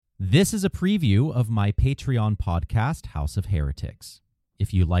This is a preview of my Patreon podcast, House of Heretics.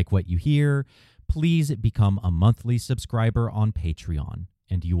 If you like what you hear, please become a monthly subscriber on Patreon,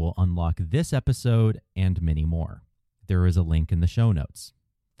 and you will unlock this episode and many more. There is a link in the show notes.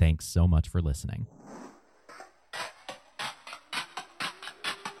 Thanks so much for listening.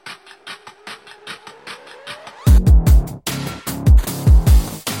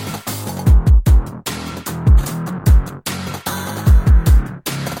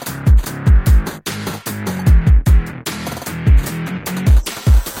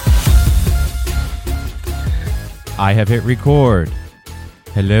 I have hit record.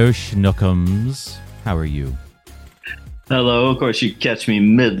 Hello, Schnookums. How are you? Hello. Of course, you catch me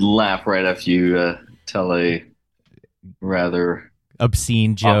mid-laugh right after you tell a rather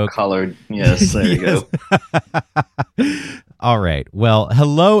obscene joke. Off-colored. Yes, there you go. All right. Well,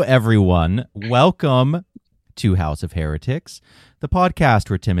 hello, everyone. Welcome to House of Heretics, the podcast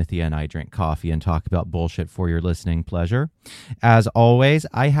where Timothy and I drink coffee and talk about bullshit for your listening pleasure. As always,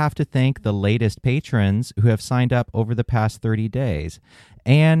 I have to thank the latest patrons who have signed up over the past 30 days.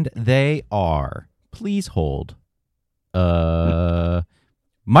 And they are, please hold, Micro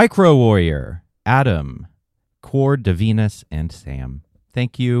Warrior, Adam, Cord, Davinus, and Sam.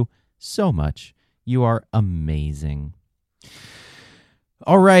 Thank you so much. You are amazing.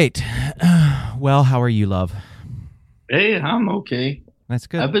 All right. Well, how are you, love? Hey, I'm okay. That's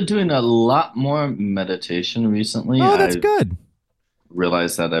good. I've been doing a lot more meditation recently. Oh, that's good.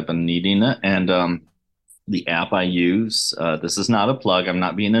 Realized that I've been needing it. And the app I use, this is not a plug. I'm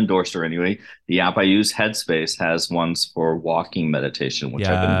not being endorsed or anyway. The app I use, Headspace, has ones for walking meditation, which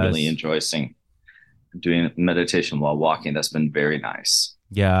I've been really enjoying. Doing meditation while walking. That's been very nice.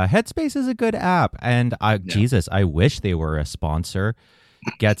 Yeah, Headspace is a good app. And Jesus, I wish they were a sponsor.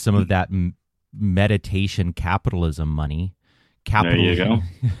 Get some of that meditation capitalism money. There you go.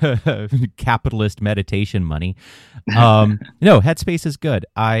 Capitalist meditation money. No, Headspace is good.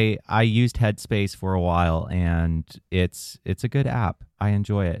 I used Headspace for a while, and it's a good app. I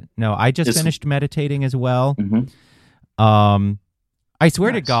enjoy it. No, I just finished meditating as well. Mm-hmm. I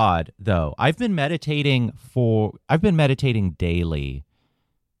swear to God, though, I've been meditating daily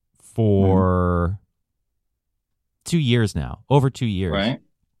for 2 years now, over 2 years. Right.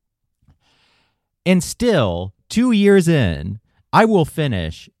 And still, 2 years in, I will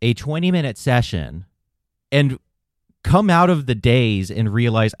finish a 20-minute session and come out of the days and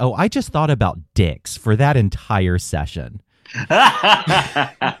realize, oh, I just thought about dicks for that entire session. I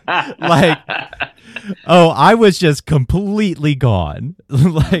was just completely gone.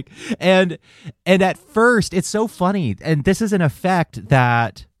 And at first, it's so funny. And this is an effect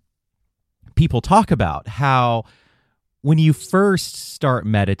that people talk about, how when you first start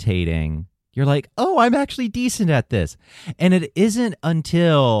meditating, you're like, oh, I'm actually decent at this. And it isn't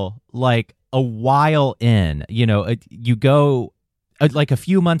until like a while in, you go like a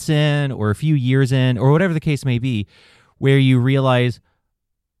few months in or a few years in or whatever the case may be, where you realize,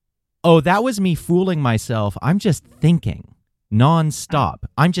 oh, that was me fooling myself. I'm just thinking nonstop.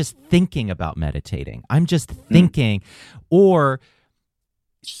 I'm just thinking about meditating. I'm just thinking, or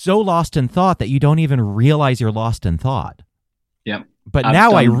so lost in thought that you don't even realize you're lost in thought. Yep. But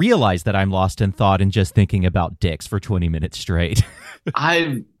now I realize that I'm lost in thought and just thinking about dicks for 20 minutes straight.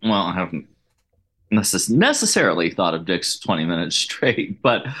 I haven't necessarily thought of dicks 20 minutes straight,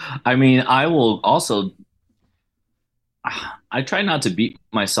 but I mean, I try not to beat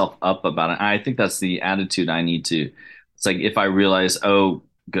myself up about it. I think that's the attitude I need to. It's like if I realize, oh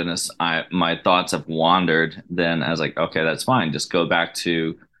goodness, my thoughts have wandered, then I was like, okay, that's fine. Just go back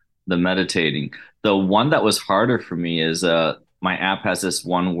to the meditating. The one that was harder for me is my app has this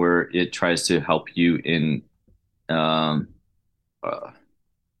one where it tries to help you in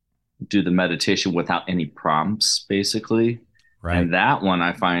do the meditation without any prompts, basically. Right. And that one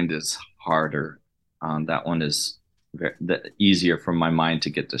I find is harder. That one is easier for my mind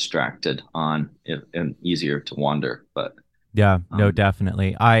to get distracted on and easier to wander. But yeah, no,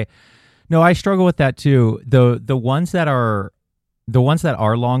 definitely. I struggle with that too. The ones that are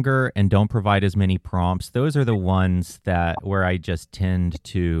longer and don't provide as many prompts, those are the ones where I just tend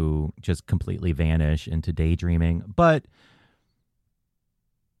to just completely vanish into daydreaming. But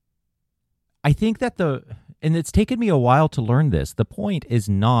I think that and it's taken me a while to learn this, the point is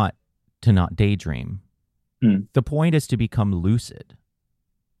not to not daydream. The point is to become lucid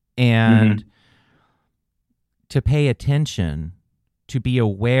and to pay attention, to be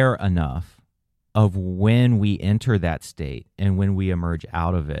aware enough of when we enter that state and when we emerge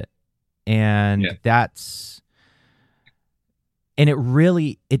out of it. And and it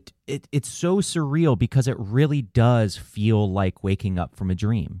really, it's so surreal because it really does feel like waking up from a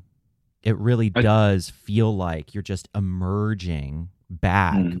dream. It really I, does feel like you're just emerging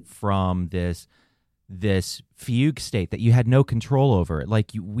back mm, from this fugue state that you had no control over.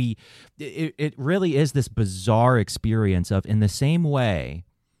 Like it really is this bizarre experience of, in the same way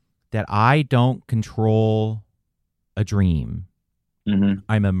that I don't control a dream, mhm,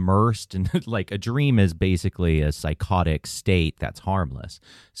 I'm immersed in like a dream is basically a psychotic state that's harmless.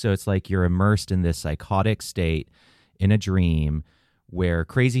 So it's like you're immersed in this psychotic state in a dream where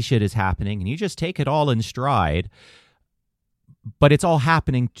crazy shit is happening and you just take it all in stride, but it's all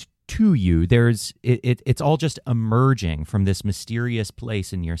happening to you. It's all just emerging from this mysterious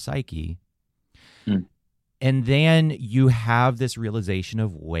place in your psyche. mm, And then you have this realization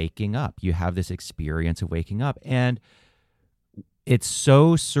of waking up. You have this experience of waking up. And it's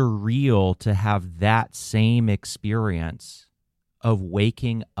so surreal to have that same experience of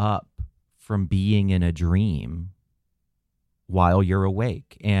waking up from being in a dream while you're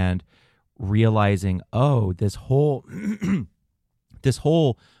awake and realizing, oh, this whole this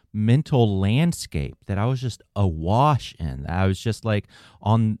whole mental landscape that I was just awash in. I was just like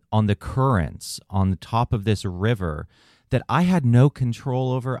on the currents on the top of this river that I had no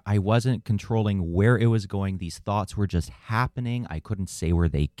control over. I wasn't controlling where it was going. These thoughts were just happening. I couldn't say where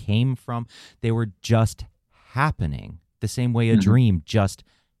they came from. They were just happening, the same way a mhm, dream just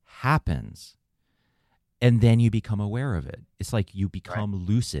happens. And then you become aware of it. It's like you right. become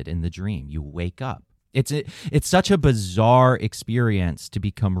lucid in the dream. You wake up. It's such a bizarre experience to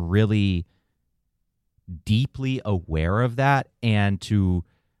become really deeply aware of that, and to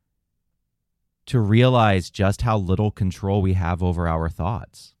realize just how little control we have over our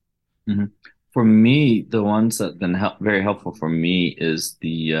thoughts. Mhm. For me, the ones that have been very helpful for me is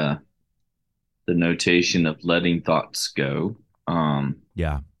the notation of letting thoughts go.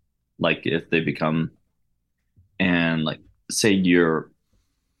 Yeah. Like if they become, and like say you're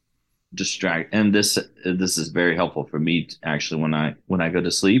distract, and this is very helpful for me actually when I go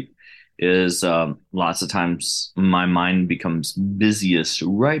to sleep, is lots of times my mind becomes busiest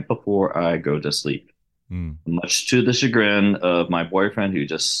right before I go to sleep, Mm. much to the chagrin of my boyfriend who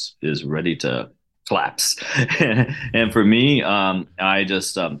just is ready to collapse. And for me, I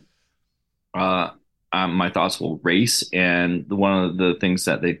just uh, my thoughts will race, and one of the things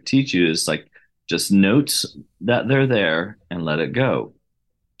that they teach you is like just notes that they're there and let it go.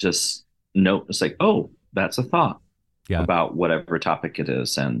 Just note it's like, oh, that's a thought Yeah. about whatever topic it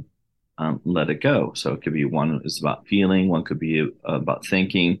is, and let it go. So it could be, one is about feeling, one could be about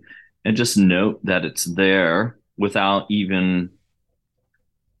thinking, and just note that it's there without even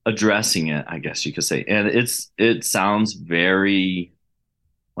addressing it, I guess you could say. And it sounds very,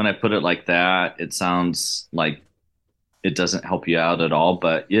 when I put it like that, it sounds like it doesn't help you out at all,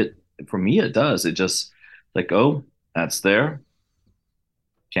 but it, for me, it does. It just like, oh, that's there.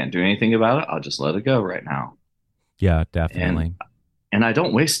 Can't do anything about it. I'll just let it go right now. Yeah, And definitely. I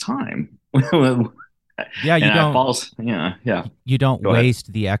don't waste time. And Yeah, I falls, yeah, yeah. you don't Go ahead.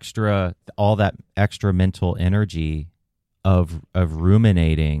 waste the extra all that extra mental energy of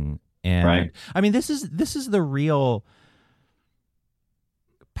ruminating. And Right. I mean, this is the real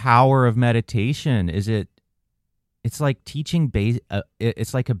power of meditation. It's like teaching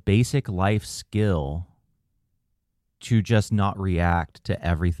it's like a basic life skill to just not react to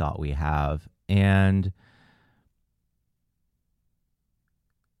every thought we have. And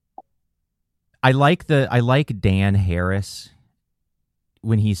I like Dan Harris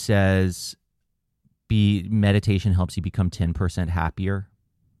when he says be meditation helps you become 10% happier.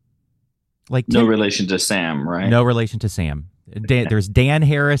 Like No 10, relation to Sam, right? no relation to Sam. There's Dan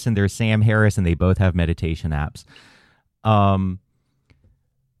Harris and there's Sam Harris, and they both have meditation apps. Um,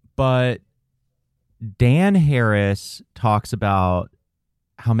 but Dan Harris talks about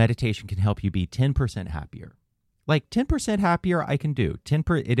how meditation can help you be 10% happier. Like 10% happier I can do.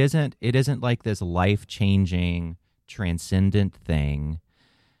 It isn't like this life-changing transcendent thing.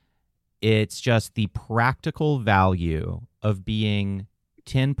 It's just the practical value of being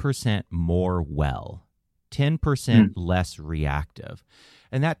 10% more well, 10% Mm, less reactive.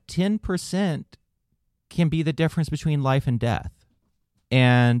 And that 10% can be the difference between life and death.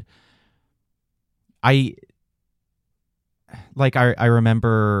 And I I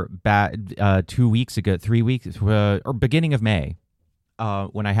remember back 2 weeks ago, 3 weeks, or beginning of May,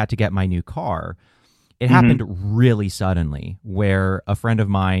 when I had to get my new car. It happened hmm really suddenly, where a friend of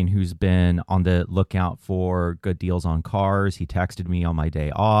mine who's been on the lookout for good deals on cars, he texted me on my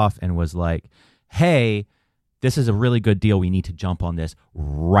day off and was like, "Hey, this is a really good deal. We need to jump on this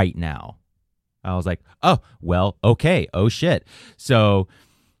right now." I was like, "Oh, well, okay. Oh shit." So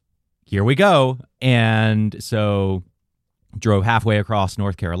here we go. And so drove halfway across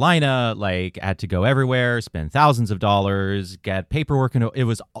North Carolina, like had to go everywhere, spend thousands of dollars, get paperwork, and it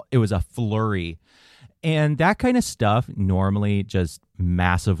was a flurry. And that kind of stuff normally just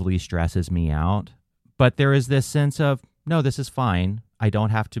massively stresses me out. But there is this sense of, no, this is fine. I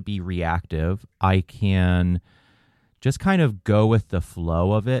don't have to be reactive. I can just kind of go with the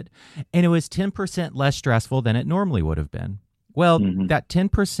flow of it. And it was 10% less stressful than it normally would have been. Well, Hmm. that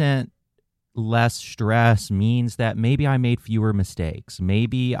 10% less stress means that maybe I made fewer mistakes.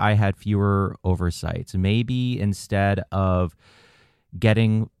 Maybe I had fewer oversights. Maybe instead of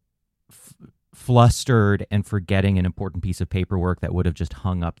getting flustered and forgetting an important piece of paperwork that would have just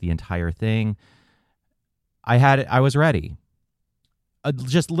hung up the entire thing, I was ready.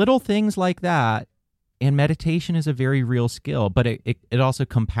 Just little things like that. And meditation is a very real skill, but it also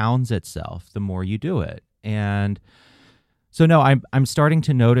compounds itself the more you do it. And so no, I'm starting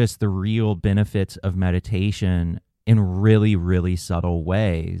to notice the real benefits of meditation in really, really subtle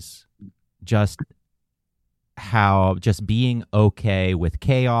ways. Just being okay with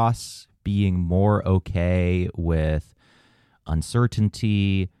chaos, being more okay with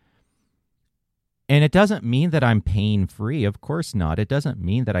uncertainty. And it doesn't mean that I'm pain free. Of course not. It doesn't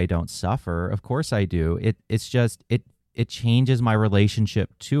mean that I don't suffer. Of course I do. It's just it changes my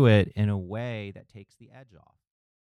relationship to it in a way that takes the edge off.